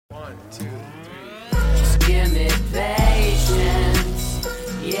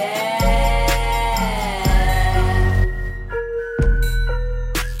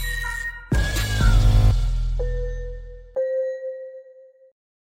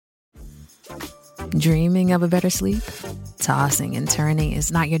Dreaming of a better sleep? Tossing and turning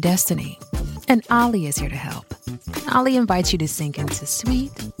is not your destiny. And Ollie is here to help. Ollie invites you to sink into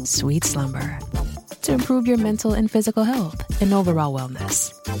sweet, sweet slumber to improve your mental and physical health and overall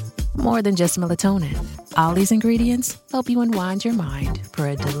wellness. More than just melatonin, Ollie's ingredients help you unwind your mind for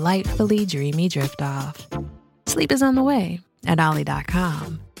a delightfully dreamy drift off. Sleep is on the way at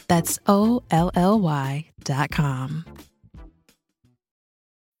Ollie.com. That's OLLY.com.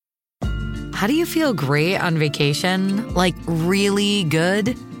 How do you feel great on vacation? Like really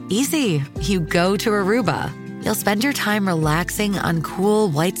good? Easy. You go to Aruba. You'll spend your time relaxing on cool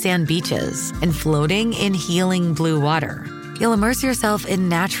white sand beaches and floating in healing blue water. You'll immerse yourself in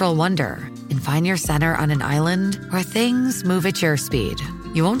natural wonder and find your center on an island where things move at your speed.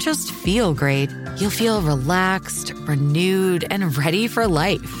 You won't just feel great, you'll feel relaxed, renewed, and ready for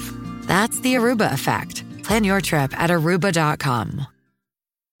life. That's the Aruba effect. Plan your trip at Aruba.com.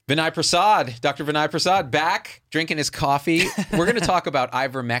 Vinay Prasad, Dr. Vinay Prasad, back, drinking his coffee. We're going to talk about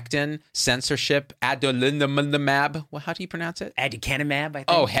Ivermectin, censorship, Aducanumab. Well, how do you pronounce it? Aducanumab, I think.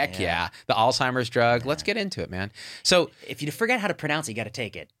 Oh, heck yeah. The Alzheimer's drug. Let's get into it, man. So, if you forget how to pronounce it, you got to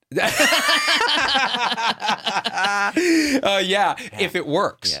take it. If it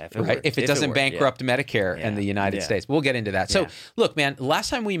works, if it doesn't bankrupt Medicare in the United States. We'll get into that. So, look, man, last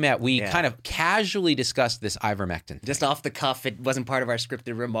time we met, we kind of casually discussed this Ivermectin. Just off the cuff, it wasn't part of our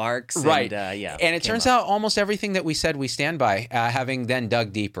scripted remarks. Right. And it turns out almost everything that we said we stand by, having then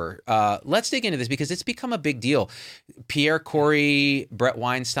dug deeper. Let's dig into this because it's become a big deal. Pierre Corey, Brett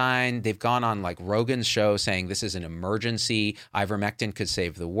Weinstein, they've gone on like Rogan's show saying this is an emergency. Ivermectin could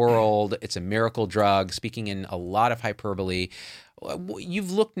save the world. It's a miracle drug, speaking in a lot of hyperbole.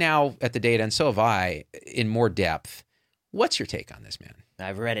 You've looked now at the data, and so have I, in more depth. What's your take on this, man?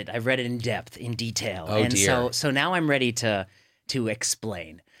 I've read it. I've read it in depth, in detail. Oh, and dear. So now I'm ready to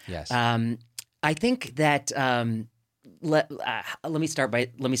explain. Yes. I think that let me start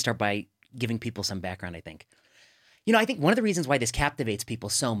by giving people some background, I think. I think one of the reasons why this captivates people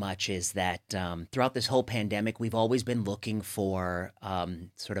so much is that throughout this whole pandemic, we've always been looking for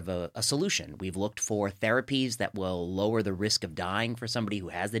sort of a solution. We've looked for therapies that will lower the risk of dying for somebody who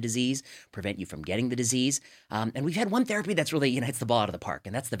has the disease, prevent you from getting the disease. And we've had one therapy that's really, hits the ball out of the park,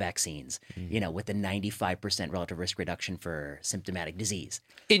 and that's the vaccines, with the 95% relative risk reduction for symptomatic disease.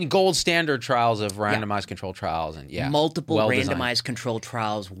 In gold standard trials of randomized controlled trials and multiple well-designed. randomized controlled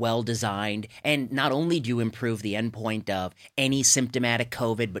trials, well designed. And not only do you improve the endpoint of any symptomatic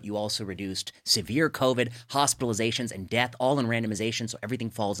COVID, but you also reduced severe COVID, hospitalizations, and death, all in randomization, so everything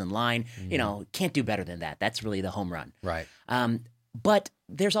falls in line. Can't do better than that. That's really the home run. Right. But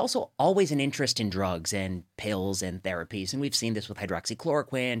there's also always an interest in drugs and pills and therapies, and we've seen this with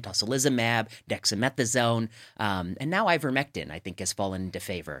hydroxychloroquine, tocilizumab, dexamethasone, and now ivermectin, I think, has fallen into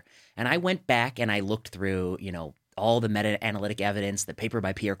favor. And I went back and I looked through, all the meta-analytic evidence, the paper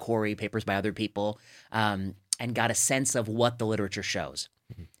by Pierre Corey, papers by other people, and got a sense of what the literature shows.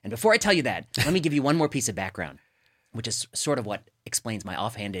 And before I tell you that, let me give you one more piece of background, which is sort of what explains my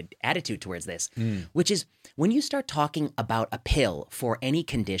offhanded attitude towards this, which is when you start talking about a pill for any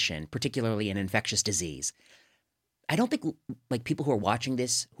condition, particularly an infectious disease, I don't think like people who are watching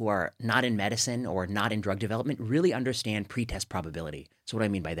this, who are not in medicine or not in drug development, really understand pretest probability. So what do I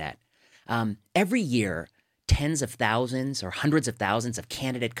mean by that? Every year, tens of thousands or hundreds of thousands of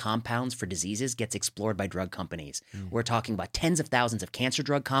candidate compounds for diseases gets explored by drug companies. We're talking about tens of thousands of cancer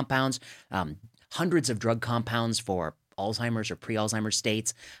drug compounds, hundreds of drug compounds for Alzheimer's or pre-Alzheimer's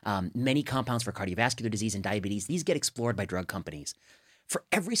states, many compounds for cardiovascular disease and diabetes. These get explored by drug companies. For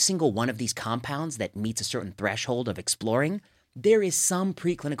every single one of these compounds that meets a certain threshold of exploring, there is some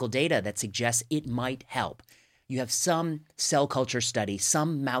preclinical data that suggests it might help. You have some cell culture study,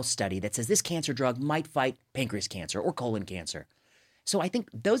 some mouse study that says this cancer drug might fight pancreas cancer or colon cancer. So I think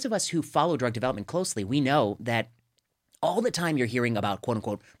those of us who follow drug development closely, we know that all the time you're hearing about quote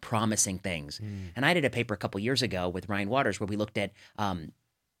unquote promising things. And I did a paper a couple years ago with Ryan Waters where we looked at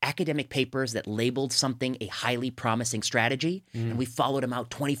academic papers that labeled something a highly promising strategy. And we followed them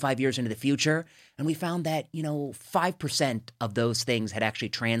out 25 years into the future. And we found that, 5% of those things had actually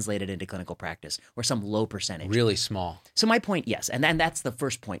translated into clinical practice, or some low percentage. Really small. So my point, yes, and that's the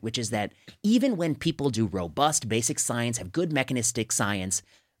first point, which is that even when people do robust basic science, have good mechanistic science,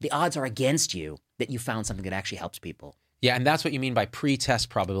 the odds are against you that you found something that actually helps people. Yeah, and that's what you mean by pre-test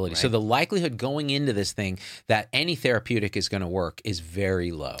probability. Right. So the likelihood going into this thing that any therapeutic is going to work is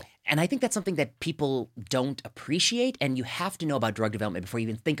very low. And I think that's something that people don't appreciate, and you have to know about drug development before you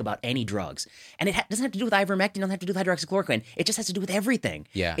even think about any drugs. And it doesn't have to do with ivermectin, doesn't have to do with hydroxychloroquine. It just has to do with everything.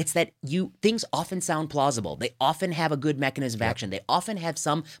 Yeah. It's that things often sound plausible. They often have a good mechanism of action. They often have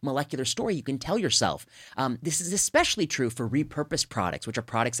some molecular story you can tell yourself. This is especially true for repurposed products, which are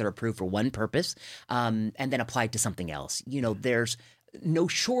products that are approved for one purpose and then applied to something else. There's no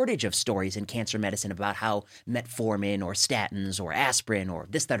shortage of stories in cancer medicine about how metformin or statins or aspirin or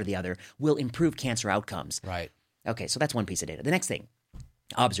this, that, or the other will improve cancer outcomes. Right. Okay, so that's one piece of data. The next thing,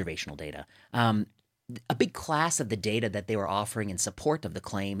 observational data. A big class of the data that they were offering in support of the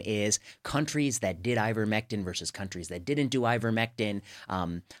claim is countries that did ivermectin versus countries that didn't do ivermectin,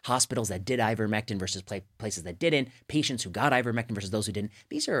 hospitals that did ivermectin versus places that didn't, patients who got ivermectin versus those who didn't.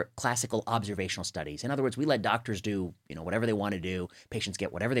 These are classical observational studies. In other words, we let doctors do whatever they want to do, patients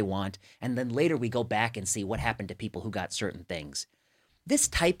get whatever they want, and then later we go back and see what happened to people who got certain things. This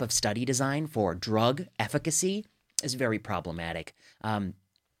type of study design for drug efficacy is very problematic.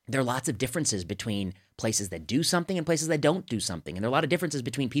 There are lots of differences between places that do something and places that don't do something. And there are a lot of differences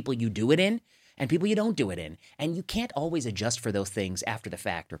between people you do it in and people you don't do it in. And you can't always adjust for those things after the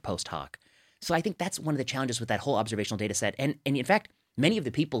fact or post hoc. So I think that's one of the challenges with that whole observational data set. And in fact, many of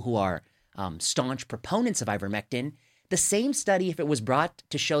the people who are staunch proponents of ivermectin, the same study, if it was brought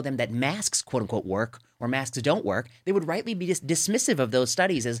to show them that masks, quote unquote, work or masks don't work, they would rightly be dismissive of those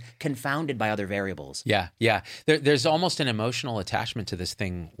studies as confounded by other variables. Yeah. There's almost an emotional attachment to this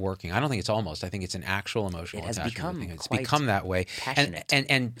thing working. I don't think it's almost. I think it's an actual emotional attachment. It's become that way. Passionate.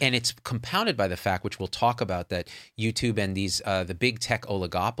 And it's compounded by the fact, which we'll talk about, that YouTube and these the big tech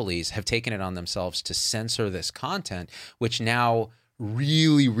oligopolies have taken it on themselves to censor this content, which now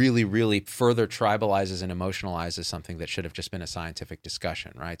really, really, really further tribalizes and emotionalizes something that should have just been a scientific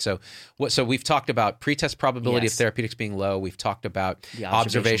discussion, right? So we've talked about pretest probability of therapeutics being low. We've talked about the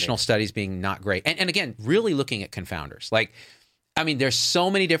observational studies being not great. And again, really looking at confounders. There's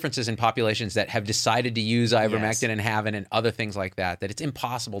so many differences in populations that have decided to use ivermectin and haven't, and other things like that it's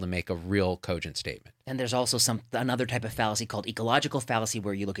impossible to make a real cogent statement. And there's also another type of fallacy called ecological fallacy,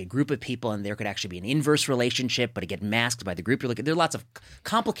 where you look at a group of people and there could actually be an inverse relationship, but it get masked by the group you're looking at. There are lots of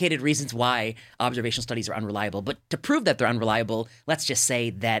complicated reasons why observational studies are unreliable. But to prove that they're unreliable, let's just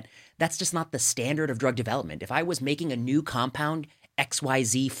say that that's just not the standard of drug development. If I was making a new compound,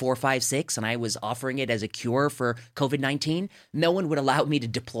 XYZ456, and I was offering it as a cure for COVID-19, no one would allow me to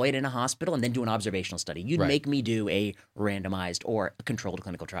deploy it in a hospital and then do an observational study. You'd make me do a randomized or a controlled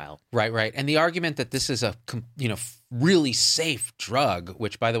clinical trial. Right. And the argument that this is a really safe drug,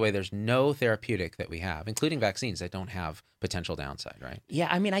 which, by the way, there's no therapeutic that we have, including vaccines, that don't have potential downside, right? Yeah,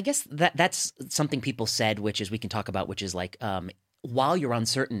 I guess that's something people said, which is we can talk about, which is like while you're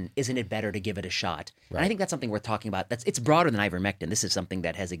uncertain, isn't it better to give it a shot? Right. And I think that's something worth talking about. It's broader than ivermectin. This is something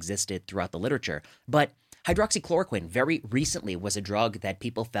that has existed throughout the literature. But hydroxychloroquine very recently was a drug that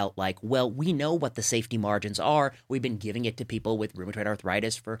people felt like, well, we know what the safety margins are. We've been giving it to people with rheumatoid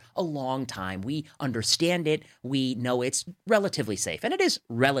arthritis for a long time. We understand it. We know it's relatively safe. And it is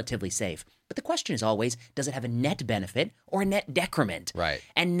relatively safe. But the question is always, does it have a net benefit or a net decrement? Right.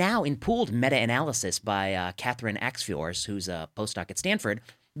 And now in pooled meta-analysis by Catherine Axfjord, who's a postdoc at Stanford,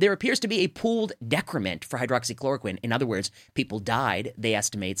 there appears to be a pooled decrement for hydroxychloroquine. In other words, people died, they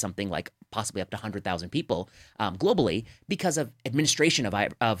estimate something like possibly up to 100,000 people globally because of administration of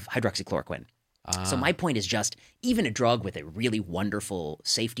hydroxychloroquine. So my point is just, even a drug with a really wonderful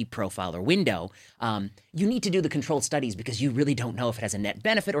safety profile or window, you need to do the controlled studies because you really don't know if it has a net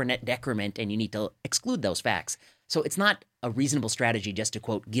benefit or net decrement, and you need to exclude those facts. So it's not a reasonable strategy just to,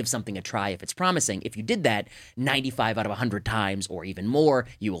 quote, give something a try if it's promising. If you did that 95 out of 100 times or even more,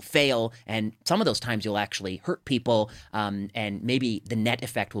 you will fail. And some of those times you'll actually hurt people, and maybe the net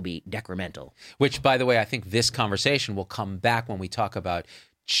effect will be decremental. Which, by the way, I think this conversation will come back when we talk about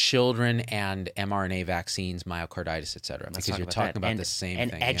children and mRNA vaccines, myocarditis, et cetera, because you're talking about the same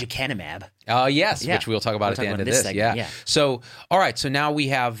thing. And Aducanumab. Yes, which we'll talk about at the end of this. Yeah. So, all right. So now we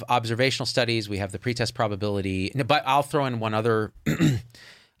have observational studies. We have the pretest probability. But I'll throw in one other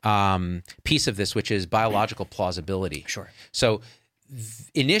piece of this, which is biological plausibility. Sure. So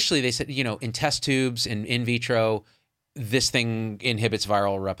initially they said, in test tubes and in vitro, this thing inhibits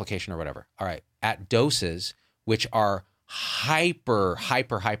viral replication or whatever. All right. At doses which are hyper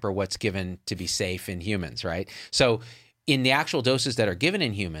what's given to be safe in humans, right? So in the actual doses that are given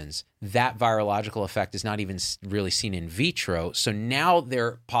in humans, that virological effect is not even really seen in vitro. So now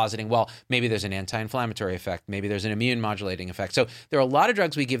they're positing, well, maybe there's an anti-inflammatory effect. Maybe there's an immune modulating effect. So there are a lot of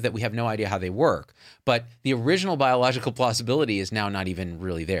drugs we give that we have no idea how they work. But the original biological plausibility is now not even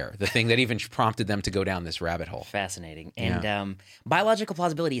really there. The thing that even prompted them to go down this rabbit hole. Fascinating. And biological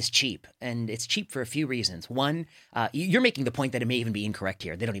plausibility is cheap. And it's cheap for a few reasons. One, you're making the point that it may even be incorrect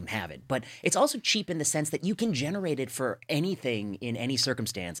here. They don't even have it. But it's also cheap in the sense that you can generate it for anything in any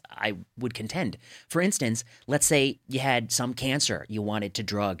circumstance, I would contend. For instance, let's say you had some cancer you wanted to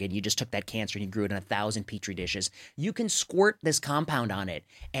drug, and you just took that cancer and you grew it in 1,000 petri dishes. You can squirt this compound on it,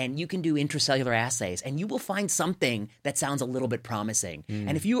 and you can do intracellular assays, and you will find something that sounds a little bit promising.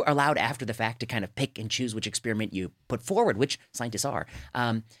 And if you are allowed after the fact to kind of pick and choose which experiment you put forward, which scientists are,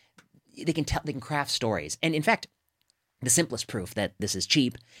 they can craft stories. And in fact, the simplest proof that this is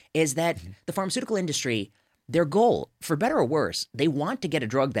cheap is that the pharmaceutical industry, their goal, for better or worse, they want to get a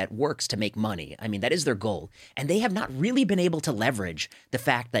drug that works to make money. I mean, that is their goal. And they have not really been able to leverage the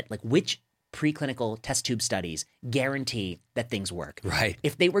fact that, like, which preclinical test tube studies guarantee that things work. Right.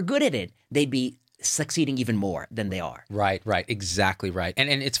 If they were good at it, they'd be succeeding even more than they are. Right. Exactly right. And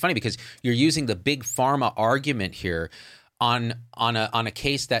it's funny because you're using the big pharma argument here on a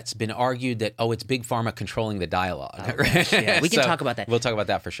case that's been argued that, it's big pharma controlling the dialogue. Right? Yeah, we can talk about that. We'll talk about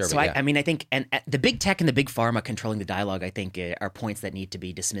that for sure. So I mean, I think, and the big tech and the big pharma controlling the dialogue, I think, are points that need to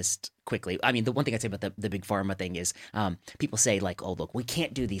be dismissed quickly. I mean, the one thing I'd say about the big pharma thing is people say, like, oh, look, we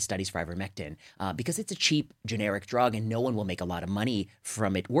can't do these studies for ivermectin because it's a cheap generic drug and no one will make a lot of money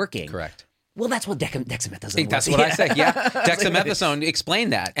from it working. Correct. Well, that's what dexamethasone was. That's what I said. Yeah, dexamethasone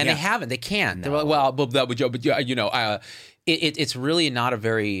explained that, and they haven't. They can't. No. Well, it's really not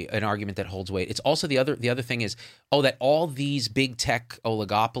an argument that holds weight. It's also the other thing is that all these big tech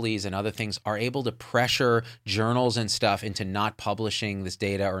oligopolies and other things are able to pressure journals and stuff into not publishing this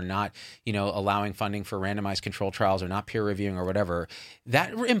data or not allowing funding for randomized control trials or not peer reviewing or whatever.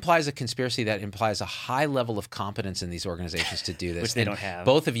 That implies a conspiracy. That implies a high level of competence in these organizations to do this, which they don't have.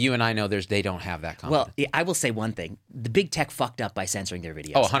 Both of you and I know they don't have that competence. Well, I will say one thing: the big tech fucked up by censoring their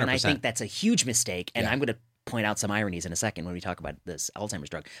videos. 100%. And I think that's a huge mistake. And I'm going to point out some ironies in a second when we talk about this Alzheimer's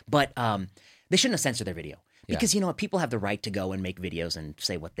drug. But they shouldn't have censored their video. Because, people have the right to go and make videos and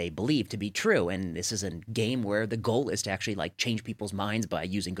say what they believe to be true. And this is a game where the goal is to actually, like, change people's minds by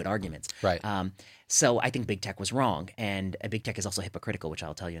using good arguments. Right. So I think big tech was wrong. And big tech is also hypocritical, which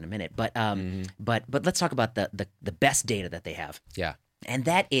I'll tell you in a minute. But let's talk about the best data that they have. Yeah. And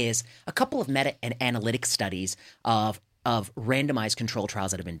that is a couple of meta and analytic studies of randomized control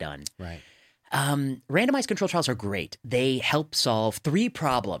trials that have been done. Right. Randomized control trials are great. They help solve 3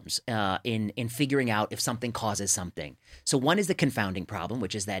 problems in figuring out if something causes something. So one is the confounding problem,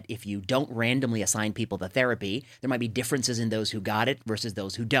 which is that if you don't randomly assign people the therapy, there might be differences in those who got it versus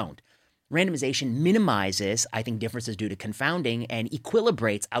those who don't. Randomization minimizes, I think, differences due to confounding and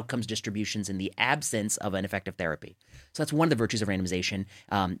equilibrates outcomes distributions in the absence of an effective therapy. So that's one of the virtues of randomization.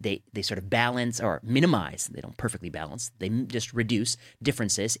 They sort of balance or minimize. They don't perfectly balance. They just reduce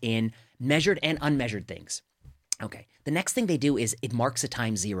differences in measured and unmeasured things. Okay. The next thing they do is it marks a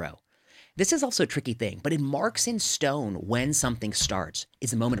time zero. This is also a tricky thing, but it marks in stone when something starts.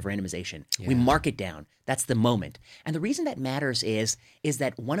 It's the moment of randomization. Yeah. We mark it down. That's the moment. And the reason that matters is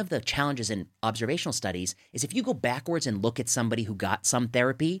that one of the challenges in observational studies is if you go backwards and look at somebody who got some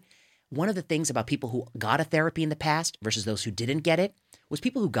therapy, one of the things about people who got a therapy in the past versus those who didn't get it was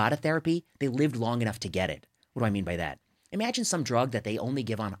people who got a therapy, they lived long enough to get it. What do I mean by that? Imagine some drug that they only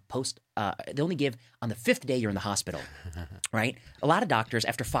give on the 5th day you're in the hospital, right? A lot of doctors,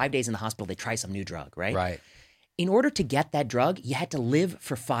 after 5 days in the hospital, they try some new drug, right? Right. In order to get that drug, you had to live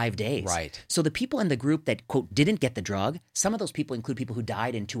for 5 days. Right. So the people in the group that, quote, didn't get the drug, some of those people include people who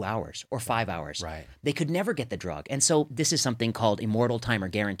died in 2 hours or 5 hours. Right. They could never get the drug. And so this is something called immortal time or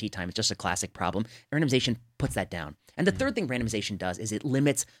guaranteed time. It's just a classic problem. Randomization puts that down. And the third thing randomization does is it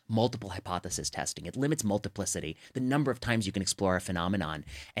limits multiple hypothesis testing. It limits multiplicity, the number of times you can explore a phenomenon.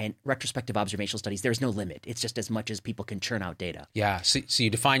 And retrospective observational studies, there's no limit. It's just as much as people can churn out data. Yeah. So you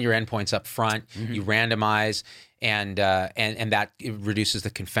define your endpoints up front, you randomize, and that reduces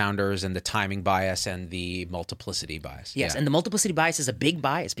the confounders and the timing bias and the multiplicity bias. Yes, yeah. And the multiplicity bias is a big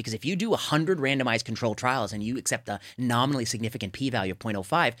bias because if you do 100 randomized controlled trials and you accept a nominally significant p-value of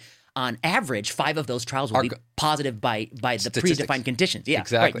 0.05, on average, 5 of those trials will be positive by the Statistics. predefined conditions. Yeah,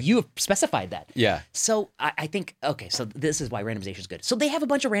 Exactly. Right. You have specified that. Yeah. So I think, okay, so this is why randomization is good. So they have a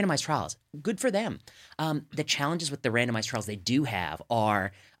bunch of randomized trials. Good for them. The challenges with the randomized trials they do have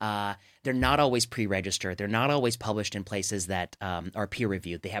are they're not always pre-registered. They're not always published in places that are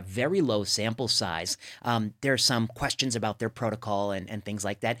peer-reviewed. They have very low sample size. There are some questions about their protocol and things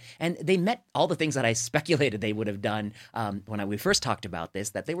like that. And they met all the things that I speculated they would have done when we first talked about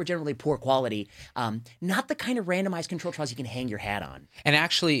this, that they were generally poor quality, not the kind of randomized control trials you can hang your hat on. And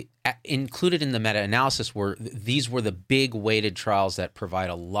actually included in the meta-analysis these were the big weighted trials that provide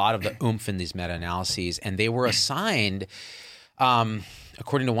a lot of the oomph in these meta-analyses. And they were assigned,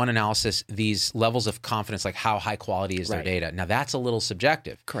 according to one analysis, these levels of confidence, like how high quality is their data. Now, that's a little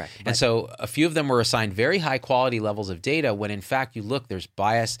subjective. Correct. And so a few of them were assigned very high quality levels of data when, in fact, you look, there's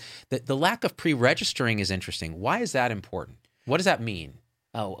bias. The lack of pre-registering is interesting. Why is that important? What does that mean?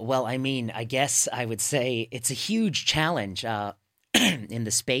 Oh, well, I mean, I guess I would say it's a huge challenge in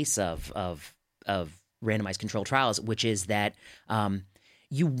the space of randomized controlled trials, which is that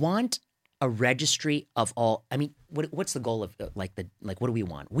you want a registry of all. I mean, what's the goal of what do we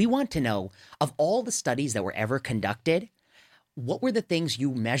want? We want to know, of all the studies that were ever conducted, what were the things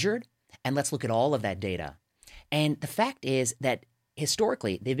you measured, and let's look at all of that data. And the fact is that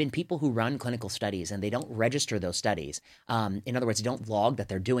historically, there have been people who run clinical studies and they don't register those studies. In other words, they don't log that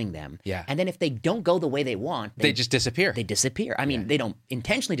they're doing them. Yeah. And then if they don't go the way they want, they just disappear. They disappear. I mean, they don't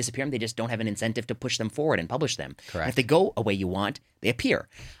intentionally disappear them. They just don't have an incentive to push them forward and publish them. Correct. And if they go a way you want, they appear.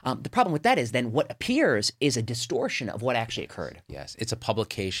 The problem with that is then what appears is a distortion of what actually occurred. Yes, it's a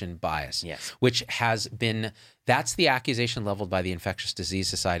publication bias. Yes. Which has been, that's the accusation leveled by the Infectious Disease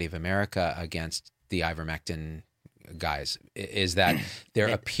Society of America against the Ivermectin guys, is that there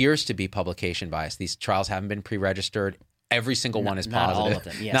appears to be publication bias. These trials haven't been pre-registered. Every single one is positive. Not all of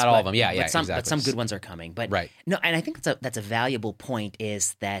them. Yes, not all of them. Yeah, exactly. But some good so, ones are coming. But right. No, and I think that's a valuable point.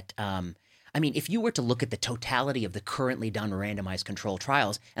 Is that I mean, if you were to look at the totality of the currently done randomized controlled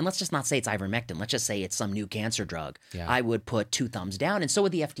trials, and let's just not say it's ivermectin, let's just say it's some new cancer drug, I would put 2 thumbs down, and so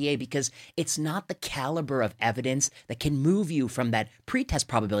would the FDA, because it's not the caliber of evidence that can move you from that pretest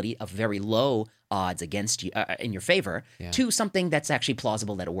probability of very low odds against you in your favor to something that's actually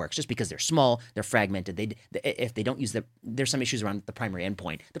plausible that it works. Just because they're small, they're fragmented. If they don't use there's some issues around the primary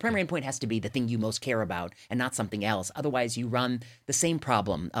endpoint. The primary endpoint has to be the thing you most care about and not something else. Otherwise, you run the same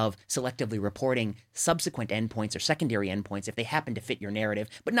problem of selectively reporting subsequent endpoints or secondary endpoints if they happen to fit your narrative,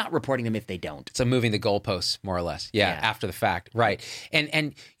 but not reporting them if they don't. So moving the goalposts, more or less. Yeah, after the fact. Right.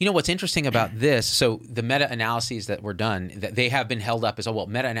 And you know what's interesting about this, so the meta-analyses that were done, that they have been held up as, oh, well,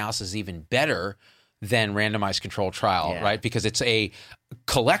 meta-analysis is even better than randomized controlled trial, right? Because it's a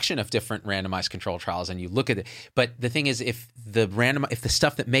collection of different randomized controlled trials, and you look at it. But the thing is, if the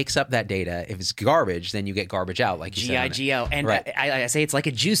stuff that makes up that data, if it's garbage, then you get garbage out, like you said. GIGO. And I say it's like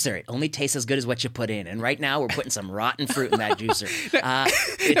a juicer. It only tastes as good as what you put in. And right now we're putting some rotten fruit in that juicer.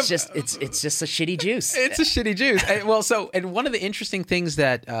 It's just a shitty juice. It's a shitty juice. And one of the interesting things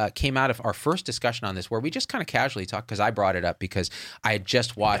that came out of our first discussion on this, where we just kind of casually talked, because I brought it up because I had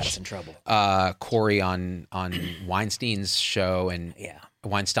just watched Corey on Weinstein's show and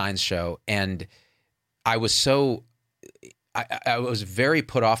I was very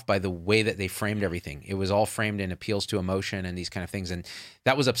put off by the way that they framed everything. It was all framed in appeals to emotion and these kind of things. And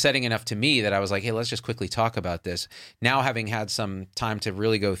that was upsetting enough to me that I was like, hey, let's just quickly talk about this. Now, having had some time to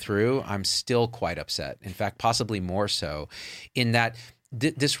really go through, I'm still quite upset. In fact, possibly more so, in that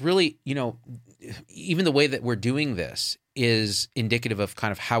this really, even the way that we're doing this is indicative of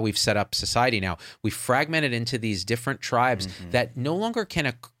kind of how we've set up society now. We've fragmented into these different tribes that no longer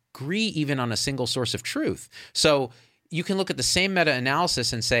can agree even on a single source of truth. So you can look at the same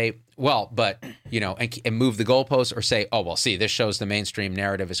meta-analysis and say, well, but, and move the goalposts, or say, oh, well, see, this shows the mainstream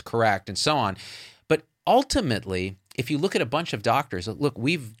narrative is correct, and so on. But ultimately, if you look at a bunch of doctors, look,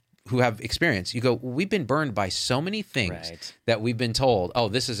 who have experience, you go, we've been burned by so many things that we've been told, oh,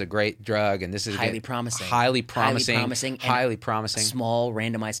 this is a great drug and this is highly promising. Small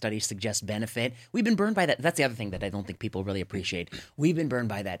randomized studies suggest benefit. We've been burned by that. That's the other thing that I don't think people really appreciate. We've been burned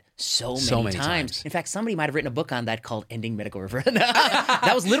by that so many times. In fact, somebody might have written a book on that called Ending Medical Research.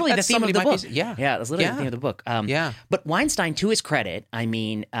 That was literally the theme of the book. That was literally the theme of the book. But Weinstein, to his credit, I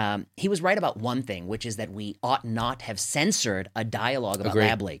mean, he was right about one thing, which is that we ought not have censored a dialogue about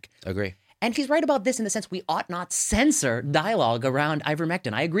lab leak. Agree. And he's right about this in the sense we ought not censor dialogue around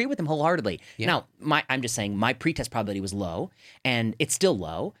ivermectin. I agree with him wholeheartedly. Now, I'm just saying my pretest probability was low, and it's still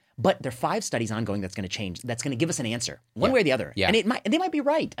low, But there are 5 studies ongoing that's going to change. That's going to give us an answer, one way or the other. Yeah. And they might be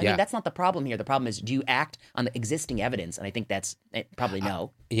right. I mean, that's not the problem here. The problem is, do you act on the existing evidence? And I think that's probably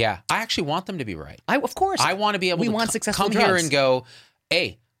no. Yeah, I actually want them to be right. Of course. I want to be able to successful come drugs. here and go,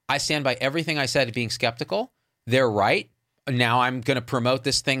 hey, I stand by everything I said being skeptical. They're right. Now I'm going to promote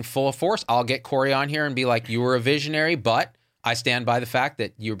this thing full force. I'll get Corey on here and be like, you were a visionary, but I stand by the fact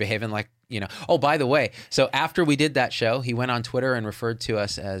that you're behaving like, Oh, by the way, so after we did that show, he went on Twitter and referred to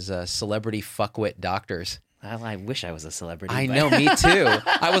us as celebrity fuckwit doctors. Well, I wish I was a celebrity. I know, me too.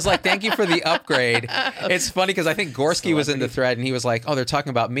 I was like, thank you for the upgrade. It's funny because I think Gorski was in the thread and he was like, oh, they're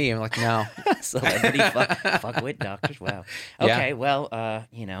talking about me. I'm like, no. Celebrity fuckwit doctors. Wow. Okay, well,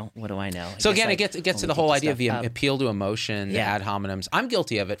 what do I know? So again, it gets to the whole idea of the appeal to emotion, the ad hominems. I'm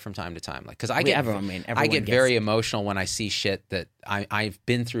guilty of it from time to time. Because I get very emotional when I see shit that I've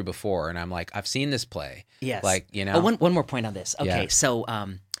been through before. And I'm like, I've seen this play. Yes. One more point on this. Okay, so...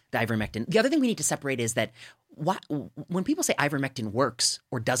 the ivermectin. The other thing we need to separate is that when people say ivermectin works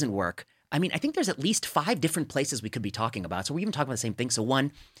or doesn't work, I mean, I think there's at least 5 different places we could be talking about. So we're even talking about the same thing. So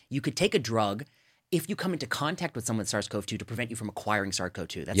one, you could take a drug if you come into contact with someone with SARS-CoV-2 to prevent you from acquiring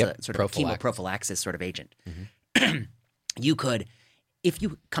SARS-CoV-2. That's a sort of chemoprophylaxis sort of agent. Mm-hmm. You could, if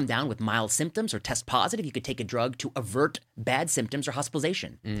you come down with mild symptoms or test positive, you could take a drug to avert bad symptoms or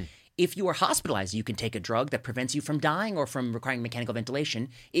hospitalization. If you are hospitalized, you can take a drug that prevents you from dying or from requiring mechanical ventilation.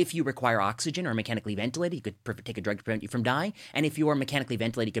 If you require oxygen or are mechanically ventilated, you could take a drug to prevent you from dying. And if you are mechanically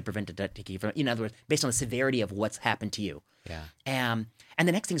ventilated, you could prevent you from, in other words, based on the severity of what's happened to you. Yeah. And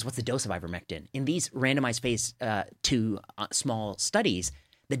the next thing is, what's the dose of ivermectin? In these randomized phase 2 small studies,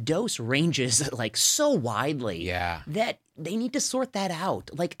 the dose ranges like so widely that they need to sort that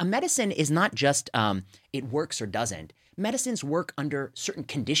out. Like a medicine is not just it works or doesn't. Medicines work under certain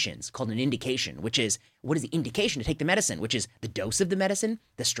conditions called an indication, which is what is the indication to take the medicine, which is the dose of the medicine,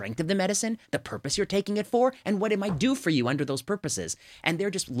 the strength of the medicine, the purpose you're taking it for, and what it might do for you under those purposes. And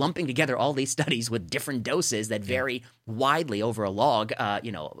they're just lumping together all these studies with different doses that vary widely over a log,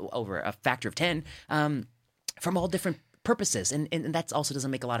 over a factor of 10 from all different purposes, and that also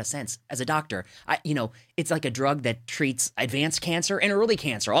doesn't make a lot of sense. As a doctor, it's like a drug that treats advanced cancer and early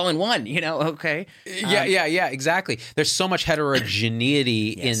cancer all in one. Okay. Yeah, exactly. There's so much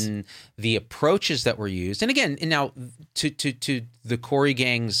heterogeneity in the approaches that were used, and again, now to the Corey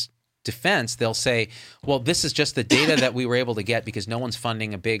gang's defense, they'll say, well, this is just the data that we were able to get because no one's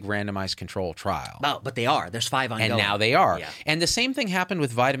funding a big randomized control trial. Oh, but they are. There's 5 ongoing. And now they are. Yeah. And the same thing happened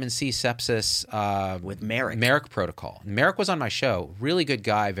with vitamin C sepsis with Merrick. Merrick protocol. Merrick was on my show. Really good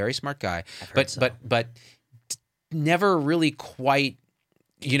guy, very smart guy. But never really quite,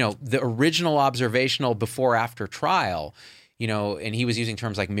 the original observational before-after trial, and he was using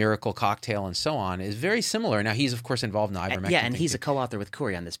terms like miracle cocktail and so on, is very similar. Now, he's, of course, involved in the ivermectin. Yeah, and he's a co-author with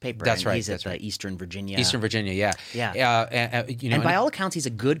Corey on this paper. That's right. He's at the Eastern Virginia. Yeah. And by all accounts, he's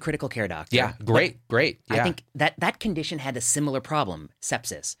a good critical care doctor. Yeah, great. Yeah. I think that condition had a similar problem,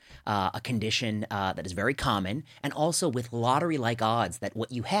 sepsis, a condition that is very common, and also with lottery-like odds that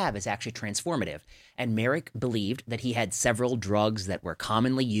what you have is actually transformative. And Merrick believed that he had several drugs that were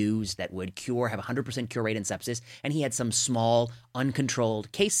commonly used that would have a 100% cure rate in sepsis, and he had some small,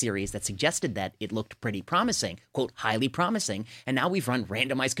 uncontrolled case series that suggested that it looked pretty promising, quote, highly promising. And now we've run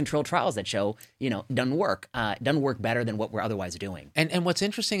randomized controlled trials that show, doesn't work better than what we're otherwise doing. And what's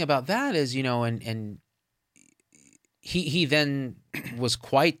interesting about that is, and he then was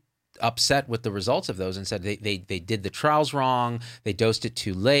quite upset with the results of those and said they did the trials wrong, they dosed it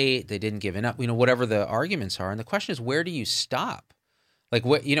too late, they didn't give enough, whatever the arguments are. And the question is, where do you stop? Like,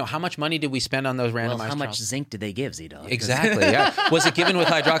 what, how much money did we spend on those randomized trials? How much zinc did they give, Z-Dog? Exactly, yeah. Was it given with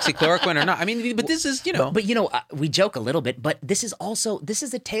hydroxychloroquine or not? I mean, but this is, But we joke a little bit, but this is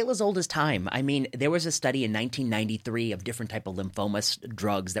a tale as old as time. I mean, there was a study in 1993 of different type of lymphoma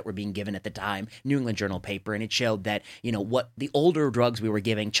drugs that were being given at the time, New England Journal paper, and it showed that, what the older drugs we were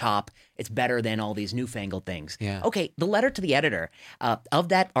giving, CHOP, it's better than all these newfangled things. Yeah. Okay, the letter to the editor of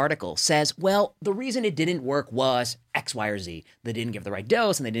that article says, well, the reason it didn't work was X, Y, or Z. They didn't give the right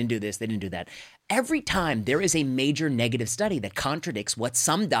dose, and they didn't do this, they didn't do that. Every time there is a major negative study that contradicts what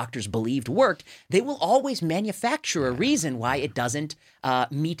some doctors believed worked, they will always manufacture a reason why it doesn't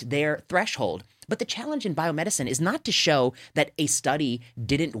meet their threshold. But the challenge in biomedicine is not to show that a study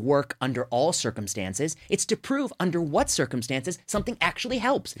didn't work under all circumstances. It's to prove under what circumstances something actually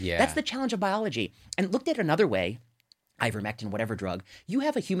helps. Yeah. That's the challenge of biology. And looked at another way, ivermectin, whatever drug, you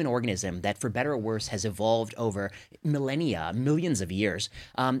have a human organism that, for better or worse, has evolved over millennia, millions of years,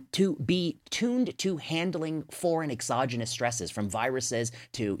 to be tuned to handling foreign exogenous stresses, from viruses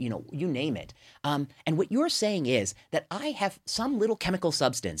to, you name it. And what you're saying is that I have some little chemical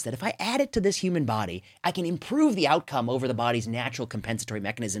substance that if I add it to this human body, I can improve the outcome over the body's natural compensatory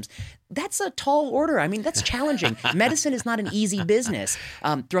mechanisms. That's a tall order. I mean, that's challenging. Medicine is not an easy business.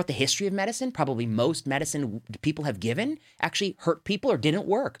 Throughout the history of medicine, probably most medicine people have given actually hurt people or didn't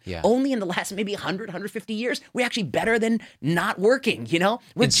work. Yeah. Only in the last maybe 100, 150 years, we're actually better than not working,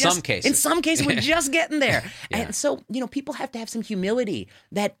 In some cases. In some cases, we're just getting there. Yeah. And so, people have to have some humility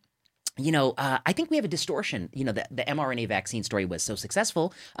that I think we have a distortion. The mRNA vaccine story was so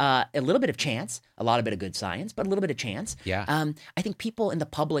successful. A little bit of chance, a lot of bit of good science, but a little bit of chance. Yeah. I think people in the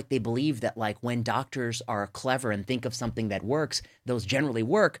public, they believe that when doctors are clever and think of something that works, those generally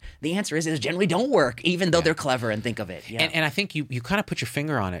work. The answer is, generally don't work, even though they're clever and think of it. Yeah. And I think you kind of put your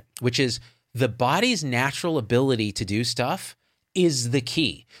finger on it, which is the body's natural ability to do stuff is the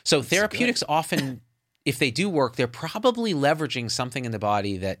key. So therapeutics often, if they do work, they're probably leveraging something in the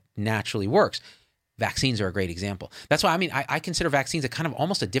body that naturally works. Vaccines are a great example. That's why, I consider vaccines a kind of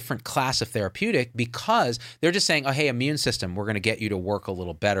almost a different class of therapeutic, because they're just saying, oh, hey, immune system, we're going to get you to work a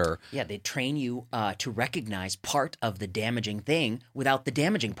little better. Yeah, they train you to recognize part of the damaging thing without the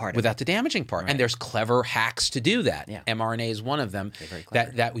damaging part. Without the damaging part. Right. And there's clever hacks to do that. Yeah. mRNA is one of them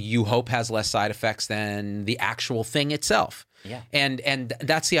that you hope has less side effects than the actual thing itself. Yeah. And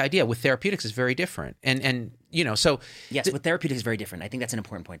that's the idea. With therapeutics, it's very different. And so yes, with therapeutics is very different. I think that's an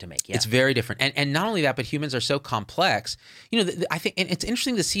important point to make. Yeah. It's very different. And not only that, but humans are so complex. I think, and it's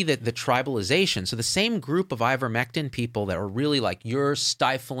interesting to see that the tribalization. So the same group of ivermectin people that are really like, you're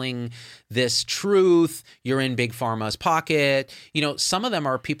stifling this truth, you're in Big Pharma's pocket. Some of them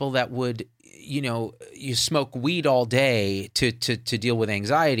are people that would, you smoke weed all day to deal with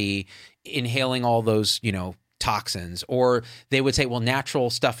anxiety, inhaling all those, toxins, or they would say, well,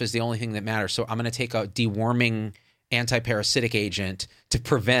 natural stuff is the only thing that matters. So I'm going to take a deworming antiparasitic agent to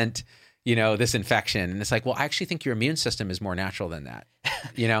prevent, this infection. And it's like, well, I actually think your immune system is more natural than that.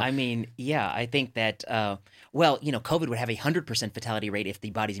 I think that, COVID would have 100% fatality rate if the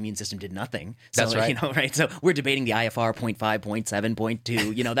body's immune system did nothing. So, that's right. Right. So we're debating the IFR 0.5, 0.7,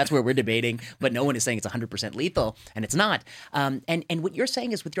 0.2, that's where we're debating, but no one is saying it's 100% lethal, and it's not. And what you're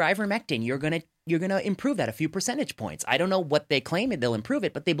saying is with your ivermectin, you're going to improve that a few percentage points. I don't know what they claim they'll improve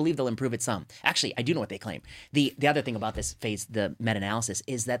it, but they believe they'll improve it some. Actually, I do know what they claim. The other thing about this phase, the meta-analysis,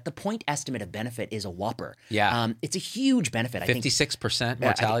 is that the point estimate of benefit is a whopper. Yeah. It's a huge benefit. 56%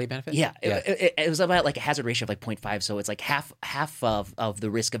 mortality benefit? Yeah. It was about like a hazard ratio of like 0.5, so it's like half of the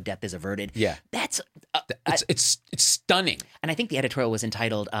risk of death is averted. Yeah. That's it's stunning. And I think the editorial was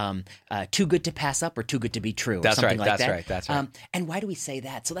entitled "Too Good to Pass Up" or "Too Good to Be True." That's something right. Like That's that. right. And why do we say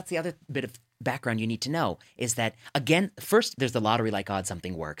that? So that's the other bit of background you need to know, is that, again, first, there's the lottery-like odds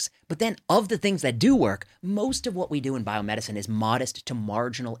something works. But then of the things that do work, most of what we do in biomedicine is modest to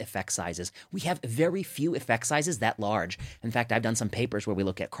marginal effect sizes. We have very few effect sizes that large. In fact, I've done some papers where we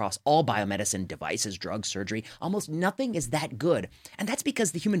look at across all biomedicine devices, drugs, surgery. Almost nothing is that good. And that's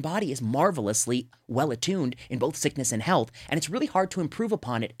because the human body is marvelously well attuned in both sickness and health, and it's really hard to improve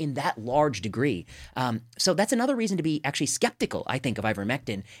upon it in that large degree. So that's another reason to be actually skeptical, I think, of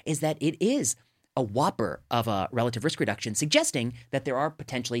ivermectin, is that it is a whopper of a relative risk reduction, suggesting that there are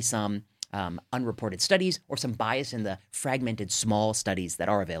potentially some unreported studies or some bias in the fragmented small studies that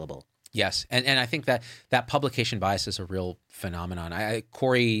are available. Yes, and I think that publication bias is a real phenomenon.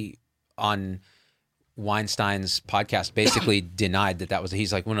 Corey on Weinstein's podcast basically denied that was.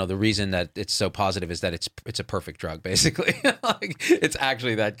 He's like, well, no, the reason that it's so positive is that it's a perfect drug, basically. Like, it's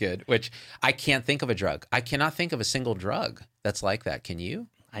actually that good. Which I can't think of a drug. I cannot think of a single drug that's like that. Can you?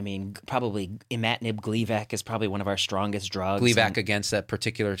 Probably imatinib, Gleevec is probably one of our strongest drugs. Gleevec against that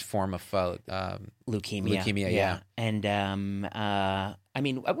particular form of leukemia. Leukemia, yeah. And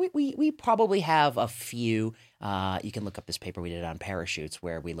we probably have a few. You can look up this paper we did on parachutes,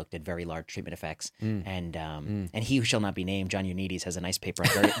 where we looked at very large treatment effects. And he who shall not be named, John Ioannidis, has a nice paper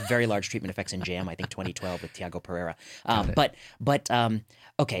on very, very large treatment effects in JAM, I think 2012, with Tiago Pereira. Okay. But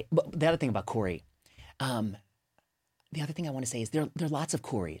the other thing about Corey. The other thing I want to say is there are lots of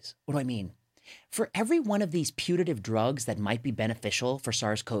Coreys. What do I mean? For every one of these putative drugs that might be beneficial for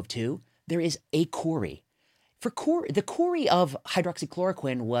SARS-CoV-2, there is a Corey. The Corey of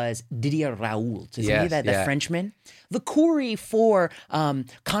hydroxychloroquine was Didier Raoult. Is he that Frenchman? The Corey for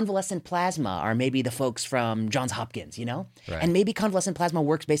convalescent plasma are maybe the folks from Johns Hopkins, Right. And maybe convalescent plasma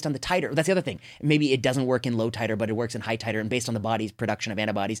works based on the titer. That's the other thing. Maybe it doesn't work in low titer, but it works in high titer, and based on the body's production of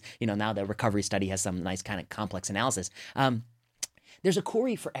antibodies. Now the recovery study has some nice kind of complex analysis. There's a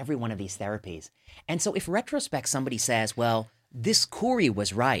Corey for every one of these therapies. And so if retrospect somebody says, well, this Corey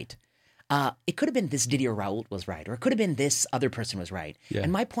was right, it could have been this Didier Raoult was right, or it could have been this other person was right. Yeah.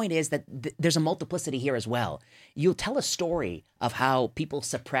 And my point is that there's a multiplicity here as well. You'll tell a story of how people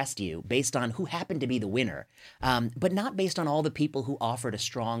suppressed you based on who happened to be the winner, but not based on all the people who offered a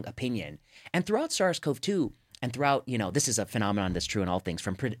strong opinion. And throughout SARS-CoV-2, and throughout, this is a phenomenon that's true in all things,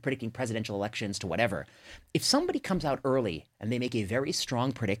 from predicting presidential elections to whatever. If somebody comes out early and they make a very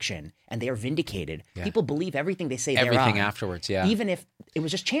strong prediction and they are vindicated, people believe everything they say everything afterwards, even if it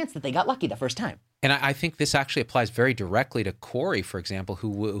was just chance that they got lucky the first time. And I think this actually applies very directly to Corey, for example,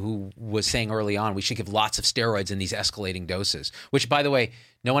 who was saying early on we should give lots of steroids in these escalating doses, which, by the way,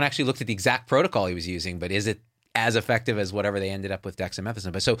 no one actually looked at the exact protocol he was using, but is it as effective as whatever they ended up with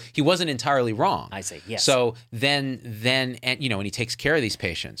dexamethasone? But so he wasn't entirely wrong. I see, yes. So then, and he takes care of these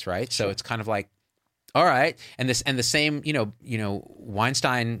patients, right? Sure. So it's kind of like, all right, and the same,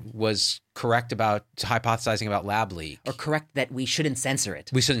 Weinstein was correct about hypothesizing about lab leak, or correct that we shouldn't censor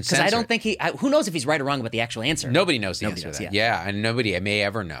it. We shouldn't censor it. Because I don't think who knows if he's right or wrong about the actual answer. Nobody knows the answer to that. Yeah, and nobody may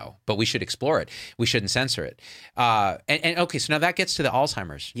ever know. But we should explore it. We shouldn't censor it. And okay, so now that gets to the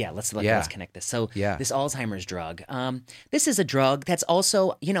Alzheimer's. Yeah, let's connect this. So this Alzheimer's drug. This is a drug that's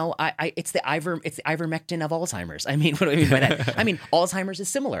also, it's the Ivermectin of Alzheimer's. I mean, what do I mean by that? I mean, Alzheimer's is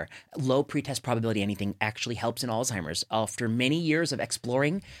similar. Low pretest probability anything actually helps in Alzheimer's. After many years of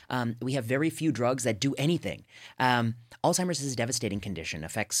exploring, we have very few drugs that do anything. Alzheimer's is a devastating condition,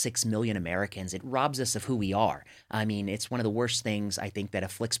 affects 6 million Americans. It robs us of who we are. I mean, it's one of the worst things, I think, that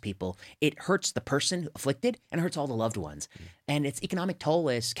afflicts people. It hurts the person afflicted and hurts all the loved ones. And its economic toll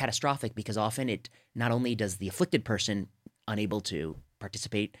is catastrophic because often it not only does the afflicted person unable to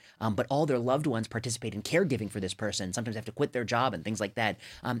participate, but all their loved ones participate in caregiving for this person. Sometimes they have to quit their job and things like that.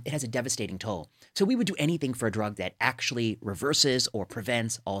 It has a devastating toll. So we would do anything for a drug that actually reverses or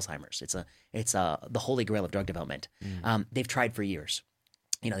prevents Alzheimer's. It's the holy grail of drug development. They've tried for years.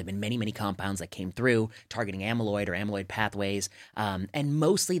 There have been many, many compounds that came through targeting amyloid or amyloid pathways, and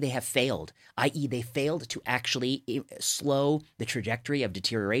mostly they have failed, i.e. they failed to actually slow the trajectory of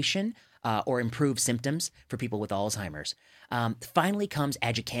deterioration or improve symptoms for people with Alzheimer's. Finally comes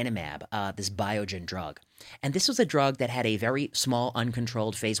Aducanumab, this Biogen drug. And this was a drug that had a very small,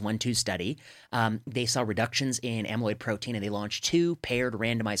 uncontrolled phase 1-2 study. They saw reductions in amyloid protein, and they launched 2 paired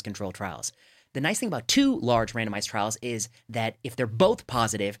randomized controlled trials. The nice thing about 2 large randomized trials is that if they're both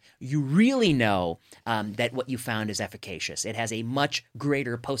positive, you really know that what you found is efficacious. It has a much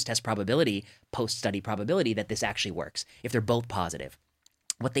greater post-test probability, post-study probability that this actually works if they're both positive.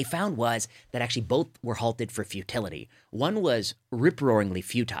 What they found was that actually both were halted for futility. One was rip-roaringly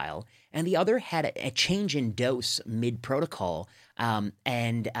futile, and the other had a change in dose mid-protocol, but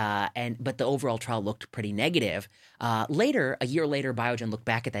the overall trial looked pretty negative. A year later, Biogen looked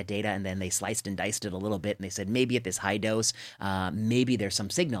back at that data, and then they sliced and diced it a little bit, and they said maybe at this high dose, maybe there's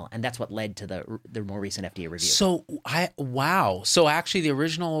some signal, and that's what led to the more recent FDA review. So actually, the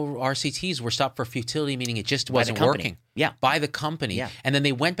original RCTs were stopped for futility, meaning it just wasn't working. Yeah, by the company. Yeah. And then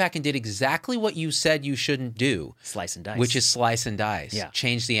they went back and did exactly what you said you shouldn't do. Slice and dice. Which is slice and dice. Yeah.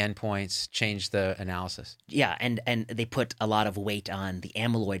 Change the endpoints, change the analysis. Yeah, and they put a lot of weight on the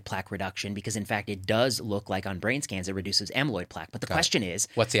amyloid plaque reduction because, in fact, it does look like on brain scans it reduces amyloid plaque. But the question is,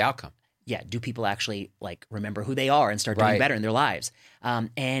 what's the outcome? Yeah, do people actually remember who they are and start doing better in their lives?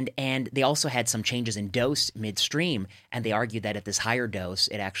 And they also had some changes in dose midstream, and they argued that at this higher dose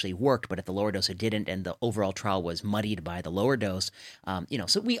it actually worked, but at the lower dose it didn't, and the overall trial was muddied by the lower dose.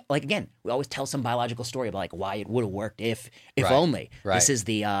 So we always tell some biological story about why it would have worked if only. Right. This is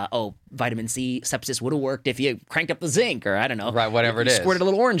the vitamin C sepsis would have worked if you cranked up the zinc, or I don't know, whatever it is. Squirted a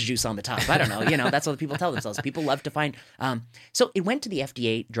little orange juice on the top. I don't know. That's what people tell themselves. People love to find. So it went to the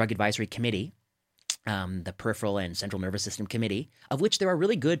FDA Drug Advisory Committee, the Peripheral and Central Nervous System Committee, of which there are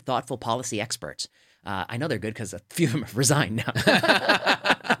really good, thoughtful policy experts. I know they're good because a few of them have resigned now.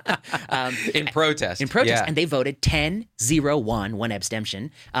 In protest. Yeah. And they voted 10-0-1, one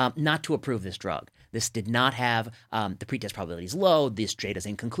abstention, not to approve this drug. This did not have the pretest probability is low. This data is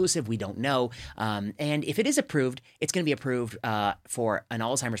inconclusive. We don't know. And if it is approved, it's going to be approved for an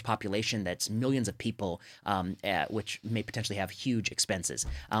Alzheimer's population that's millions of people, which may potentially have huge expenses.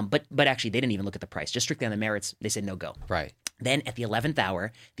 But actually, they didn't even look at the price. Just strictly on the merits, they said no go. Right. Then at the 11th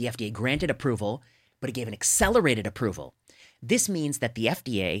hour, the FDA granted approval but it gave an accelerated approval. This means that the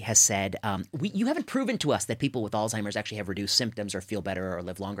FDA has said, you haven't proven to us that people with Alzheimer's actually have reduced symptoms or feel better or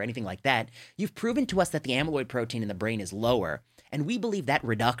live longer, anything like that. You've proven to us that the amyloid protein in the brain is lower, and we believe that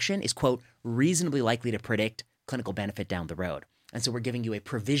reduction is, quote, reasonably likely to predict clinical benefit down the road. And so we're giving you a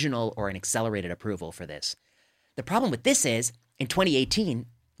provisional or an accelerated approval for this. The problem with this is, in 2018,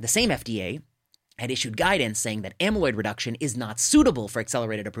 the same FDA had issued guidance saying that amyloid reduction is not suitable for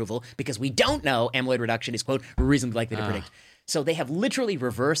accelerated approval because we don't know amyloid reduction is, quote, reasonably likely to predict. So they have literally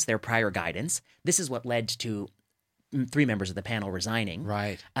reversed their prior guidance. This is what led to 3 members of the panel resigning.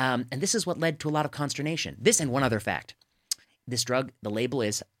 Right. And this is what led to a lot of consternation. This and one other fact. This drug, the label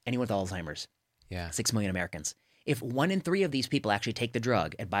is anyone with Alzheimer's. Yeah. 6 million Americans. If 1 in 3 of these people actually take the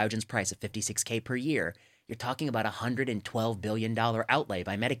drug at Biogen's price of $56K per year, you're talking about a $112 billion outlay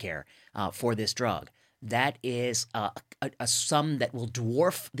by Medicare for this drug. That is a sum that will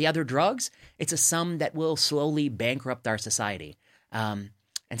dwarf the other drugs. It's a sum that will slowly bankrupt our society. And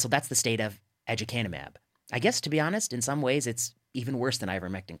so that's the state of Aducanumab. I guess, to be honest, in some ways, it's even worse than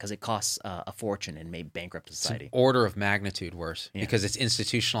Ivermectin because it costs a fortune and may bankrupt society. It's an order of magnitude worse because it's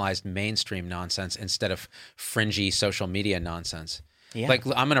institutionalized mainstream nonsense instead of fringy social media nonsense. Yeah. Like,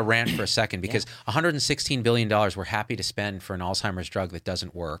 I'm going to rant for a second because $116 billion we're happy to spend for an Alzheimer's drug that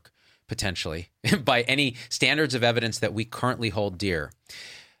doesn't work, potentially, by any standards of evidence that we currently hold dear.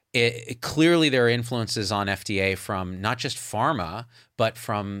 Clearly, there are influences on FDA from not just pharma, but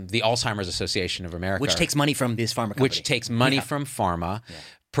from the Alzheimer's Association of America. Which takes money from this pharma company. Which takes money from pharma,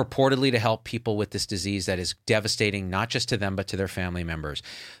 purportedly to help people with this disease that is devastating not just to them, but to their family members.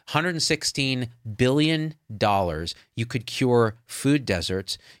 $116 billion. You could cure food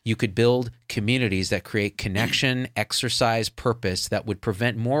deserts. You could build communities that create connection, exercise, purpose that would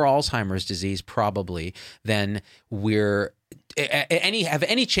prevent more Alzheimer's disease probably than we're have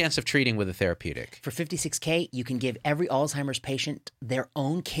any chance of treating with a therapeutic. For $56K, you can give every Alzheimer's patient their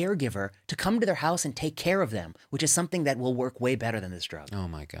own caregiver to come to their house and take care of them, which is something that will work way better than this drug. Oh,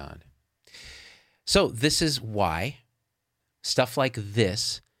 my God. So this is why stuff like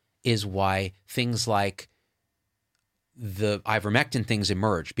this is why things like the ivermectin things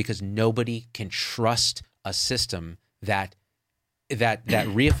emerge, because nobody can trust a system that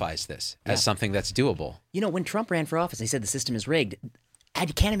reifies this as something that's doable. You know, when Trump ran for office, they said the system is rigged.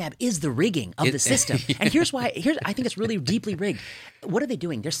 Aducanumab is the rigging of the system. And here's why. I think it's really deeply rigged. What are they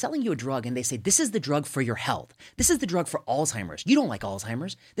doing? They're selling you a drug and they say, this is the drug for your health. This is the drug for Alzheimer's. You don't like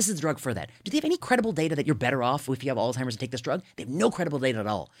Alzheimer's. This is the drug for that. Do they have any credible data that you're better off if you have Alzheimer's and take this drug? They have no credible data at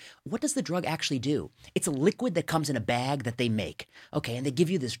all. What does the drug actually do? It's a liquid that comes in a bag that they make. Okay, and they give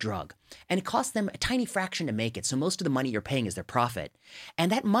you this drug. And it costs them a tiny fraction to make it. So most of the money you're paying is their profit.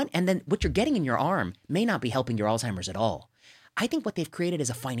 And that money, and then what you're getting in your arm may not be helping your Alzheimer's at all. I think what they've created is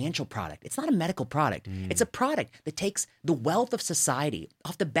a financial product. It's not a medical product. It's a product that takes the wealth of society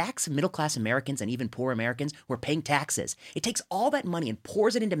off the backs of middle-class Americans and even poor Americans who are paying taxes. It takes all that money and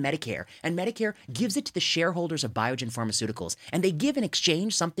pours it into Medicare, and Medicare gives it to the shareholders of Biogen Pharmaceuticals. And they give in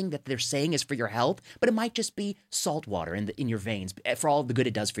exchange something that they're saying is for your health, but it might just be salt water in your veins for all the good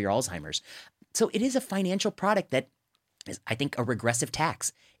it does for your Alzheimer's. So it is a financial product that is, I think, a regressive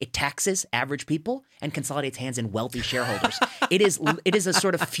tax. It taxes average people and consolidates hands in wealthy shareholders. It is a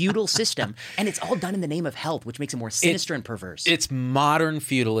sort of feudal system, and it's all done in the name of health, which makes it more sinister and perverse. It's modern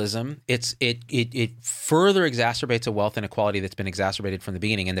feudalism. It further exacerbates a wealth inequality that's been exacerbated from the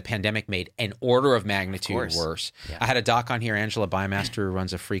beginning, and the pandemic made an order of magnitude worse. Yeah. I had a doc on here, Angela Bymaster, who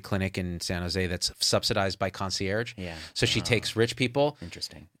runs a free clinic in San Jose that's subsidized by concierge. Yeah. So she takes rich people.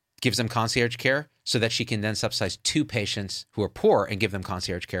 Interesting. Gives them concierge care so that she can then subsidize 2 patients who are poor and give them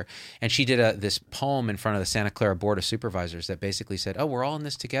concierge care. And she did this poem in front of the Santa Clara Board of Supervisors that basically said, oh, we're all in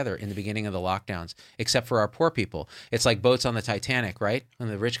this together in the beginning of the lockdowns, except for our poor people. It's like boats on the Titanic, right? When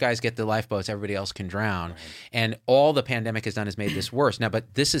the rich guys get the lifeboats, everybody else can drown. Right. And all the pandemic has done is made this worse. Now,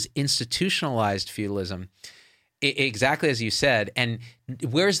 but this is institutionalized feudalism. Exactly as you said. And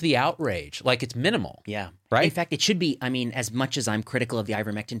where's the outrage? Like, it's minimal. Yeah. Right? In fact, it should be, I mean, as much as I'm critical of the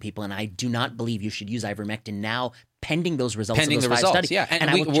ivermectin people, and I do not believe you should use ivermectin now, pending those results of those 5 studies. Yeah.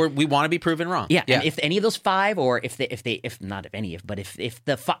 And we want to be proven wrong. Yeah. And if any of those 5, or if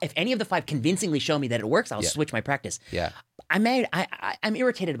any of the 5 convincingly show me that it works, I'll switch my practice. Yeah. I'm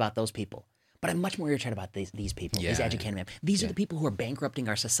irritated about those people. But I'm much more irritated about these people, these Aducanumab. These are the people who are bankrupting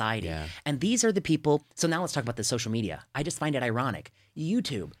our society. Yeah. And these are the people. So now let's talk about the social media. I just find it ironic.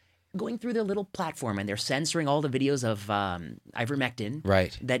 YouTube, going through their little platform and they're censoring all the videos of ivermectin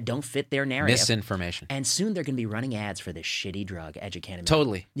that don't fit their narrative. Misinformation. And soon they're going to be running ads for this shitty drug, Aducanumab.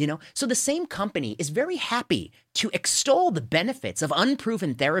 Totally. So the same company is very happy to extol the benefits of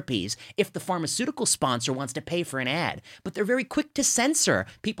unproven therapies if the pharmaceutical sponsor wants to pay for an ad. But they're very quick to censor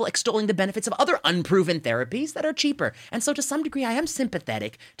people extolling the benefits of other unproven therapies that are cheaper. And so to some degree, I am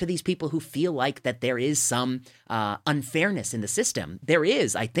sympathetic to these people who feel like that there is some unfairness in the system. There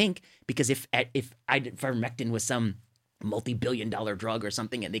is, I think, because if ivermectin was some multi-billion-dollar drug or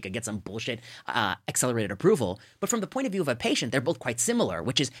something and they could get some bullshit accelerated approval. But from the point of view of a patient, they're both quite similar,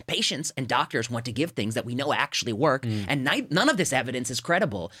 which is patients and doctors want to give things that we know actually work. And none of this evidence is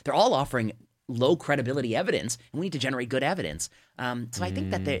credible. They're all offering low credibility evidence, and we need to generate good evidence. So I think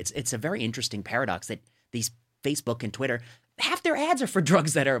that it's a very interesting paradox that these Facebook and Twitter, half their ads are for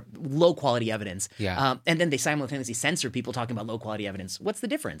drugs that are low quality evidence. Yeah. And then they simultaneously censor people talking about low quality evidence. What's the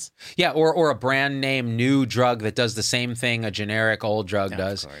difference? Yeah, or a brand name new drug that does the same thing a generic old drug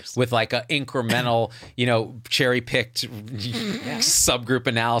does with like an incremental, cherry picked subgroup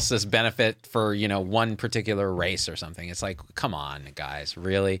analysis benefit for, one particular race or something. It's like, come on, guys,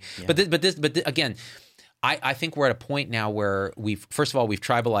 really? Yeah. But again, I think we're at a point now where we've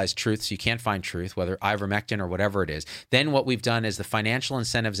tribalized truth, so you can't find truth, whether ivermectin or whatever it is. Then what we've done is the financial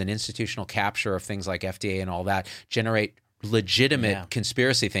incentives and institutional capture of things like FDA and all that generate legitimate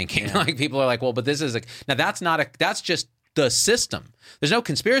conspiracy thinking. Yeah. Like people are like, well, but this is that's just the system. There's no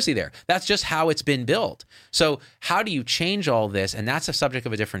conspiracy there. That's just how it's been built. So how do you change all this? And that's a subject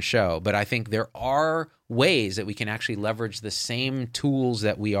of a different show. But I think there are ways that we can actually leverage the same tools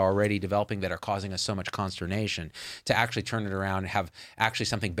that we are already developing that are causing us so much consternation to actually turn it around and have actually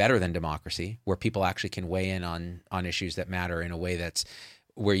something better than democracy, where people actually can weigh in on issues that matter in a way that's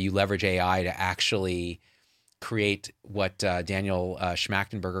where you leverage AI to actually create what Daniel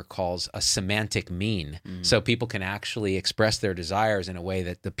Schmachtenberger calls a semantic mean. So people can actually express their desires in a way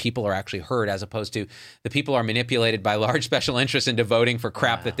that the people are actually heard, as opposed to the people are manipulated by large special interests into voting for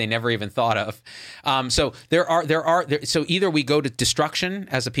crap that they never even thought of. So so either we go to destruction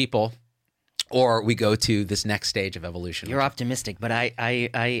as a people, or we go to this next stage of evolution. You're optimistic, but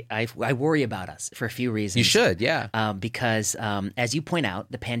I worry about us for a few reasons. You should, yeah. Because as you point out,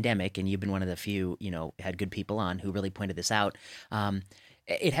 the pandemic, and you've been one of the few, had good people on who really pointed this out,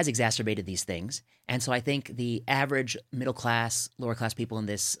 it has exacerbated these things. And so I think the average middle class, lower class people in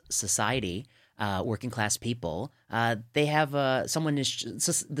this society, working class people, they have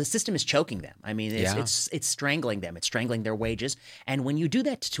the system is choking them. I mean, it's strangling them. It's strangling their wages. And when you do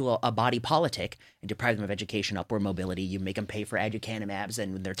that to a body politic and deprive them of education, upward mobility, you make them pay for aducanumabs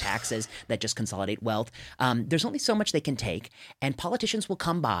and their taxes that just consolidate wealth. There's only so much they can take, and politicians will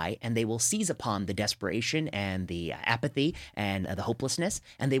come by and they will seize upon the desperation and the apathy and the hopelessness,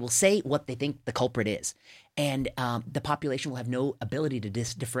 and they will say what they think the culprit is. And the population will have no ability to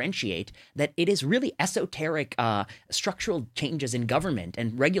differentiate that it is really esoteric structural changes in government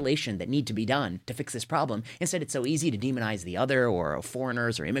and regulation that need to be done to fix this problem. Instead, it's so easy to demonize the other or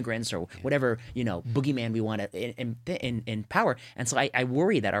foreigners or immigrants or whatever, boogeyman we want in power. And so I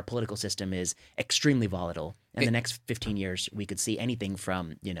worry that our political system is extremely volatile. In the next 15 years, we could see anything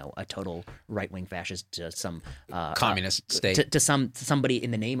from, a total right-wing fascist to some communist state, to somebody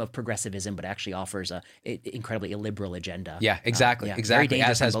in the name of progressivism, but actually offers a incredibly illiberal agenda. Yeah, exactly.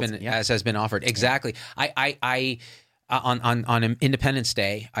 As has been offered. Exactly. I on Independence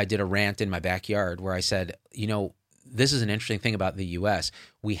Day, I did a rant in my backyard where I said, this is an interesting thing about the U.S.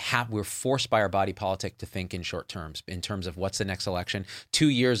 We're forced by our body politic to think in short terms, in terms of what's the next election. 2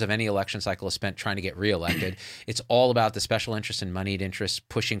 years of any election cycle is spent trying to get reelected. It's all about the special interests and moneyed interests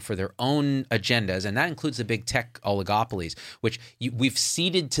pushing for their own agendas, and that includes the big tech oligopolies, which we've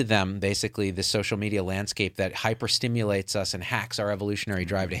ceded to them, basically, the social media landscape that hyperstimulates us and hacks our evolutionary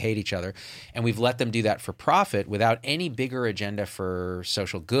drive to hate each other. And we've let them do that for profit without any bigger agenda for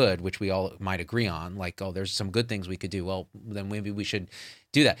social good, which we all might agree on, like, there's some good things we could do. Well, then maybe we should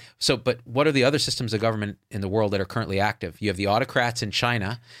do that. So, but what are the other systems of government in the world that are currently active? You have the autocrats in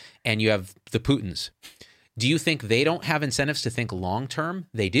China, and you have the Putins. Do you think they don't have incentives to think long term?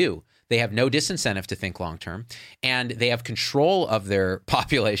 They do. They have no disincentive to think long term, and they have control of their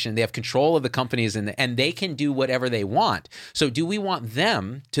population. They have control of the companies, and they can do whatever they want. So, do we want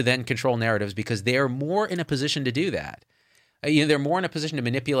them to then control narratives because they are more in a position to do that? They're more in a position to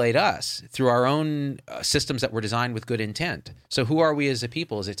manipulate us through our own systems that were designed with good intent. So who are we as a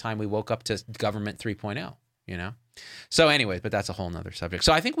people? Is it time we woke up to government 3.0, So anyways, but that's a whole nother subject.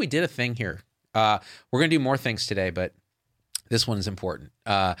 So I think we did a thing here. We're going to do more things today, but this one is important.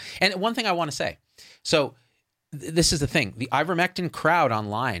 And one thing I want to say. So this is the thing. The ivermectin crowd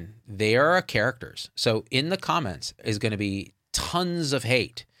online, they are characters. So in the comments is going to be tons of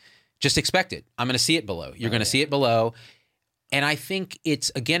hate. Just expect it. I'm going to see it below. You're going to see it below. And I think it's,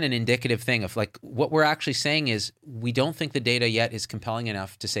 again, an indicative thing of like what we're actually saying is we don't think the data yet is compelling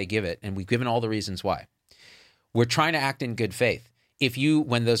enough to say give it. And we've given all the reasons why. We're trying to act in good faith.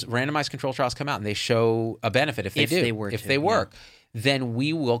 When those randomized control trials come out and they show a benefit, if they work, then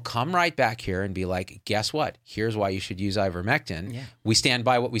we will come right back here and be like, guess what? Here's why you should use ivermectin. Yeah. We stand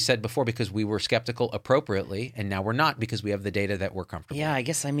by what we said before because we were skeptical appropriately, and now we're not because we have the data that we're comfortable with. Yeah, I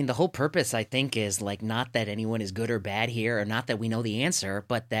guess, the whole purpose, I think, is like not that anyone is good or bad here, or not that we know the answer,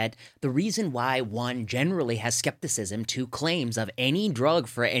 but that the reason why one generally has skepticism to claims of any drug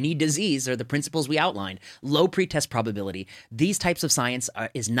for any disease are the principles we outlined. Low pretest probability. These types of science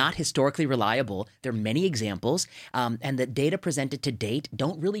is not historically reliable. There are many examples, and the data presented to date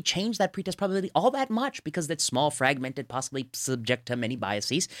don't really change that pretest probability all that much because that's small, fragmented, possibly subject to many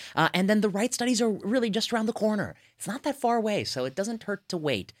biases. And then the right studies are really just around the corner. It's not that far away, so it doesn't hurt to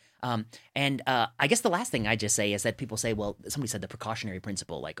wait. And I guess the last thing I just say is that people say, well, somebody said the precautionary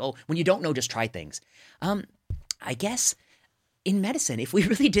principle, like, oh, when you don't know, just try things. I guess in medicine, if we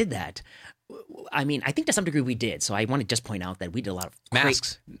really did that, I think to some degree we did. So I want to just point out that we did a lot of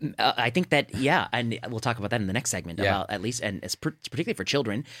masks. I think that, yeah, and we'll talk about that in the next segment about at least, and it's particularly for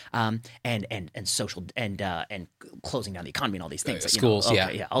children, and social and closing down the economy and all these things. Schools,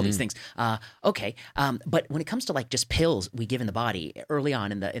 all these things. But when it comes to like just pills we give in the body early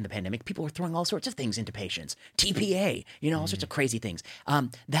on in the pandemic, people were throwing all sorts of things into patients, TPA, all sorts of crazy things.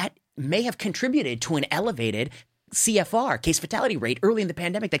 That may have contributed to an elevated CFR, case fatality rate, early in the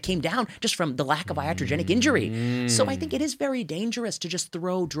pandemic that came down just from the lack of iatrogenic injury. So I think it is very dangerous to just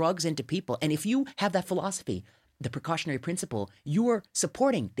throw drugs into people. And if you have that philosophy, the precautionary principle, you are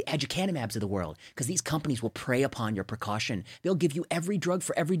supporting the Aducanumabs of the world because these companies will prey upon your precaution. They'll give you every drug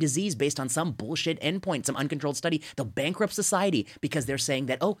for every disease based on some bullshit endpoint, some uncontrolled study. They'll bankrupt society because they're saying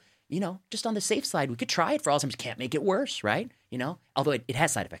that, just on the safe side, we could try it for Alzheimer's. Can't make it worse, right? Although it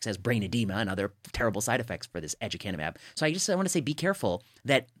has side effects. It has brain edema and other terrible side effects for this Aducanumab. So I want to say be careful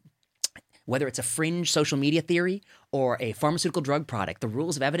that whether it's a fringe social media theory or a pharmaceutical drug product, the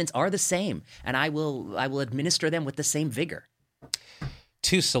rules of evidence are the same, and I will administer them with the same vigor.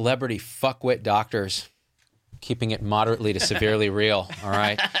 2 celebrity fuckwit doctors keeping it moderately to severely real. All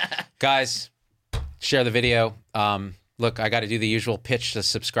right. Guys, share the video. Look, I got to do the usual pitch to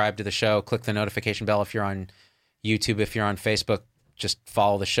subscribe to the show. Click the notification bell if you're on YouTube. If you're on Facebook, just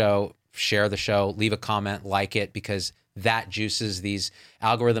follow the show, share the show, leave a comment, like it, because that juices these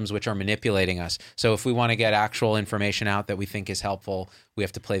algorithms which are manipulating us. So if we want to get actual information out that we think is helpful, we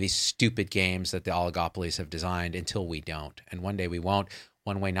have to play these stupid games that the oligopolies have designed until we don't. And one day we won't.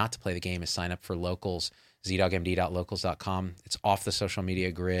 One way not to play the game is sign up for Locals, zdogmd.locals.com. It's off the social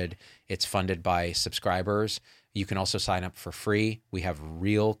media grid. It's funded by subscribers. You can also sign up for free. We have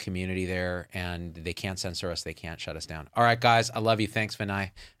real community there, and they can't censor us. They can't shut us down. All right, guys, I love you. Thanks,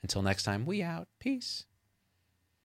 Vinay. Until next time, we out. Peace.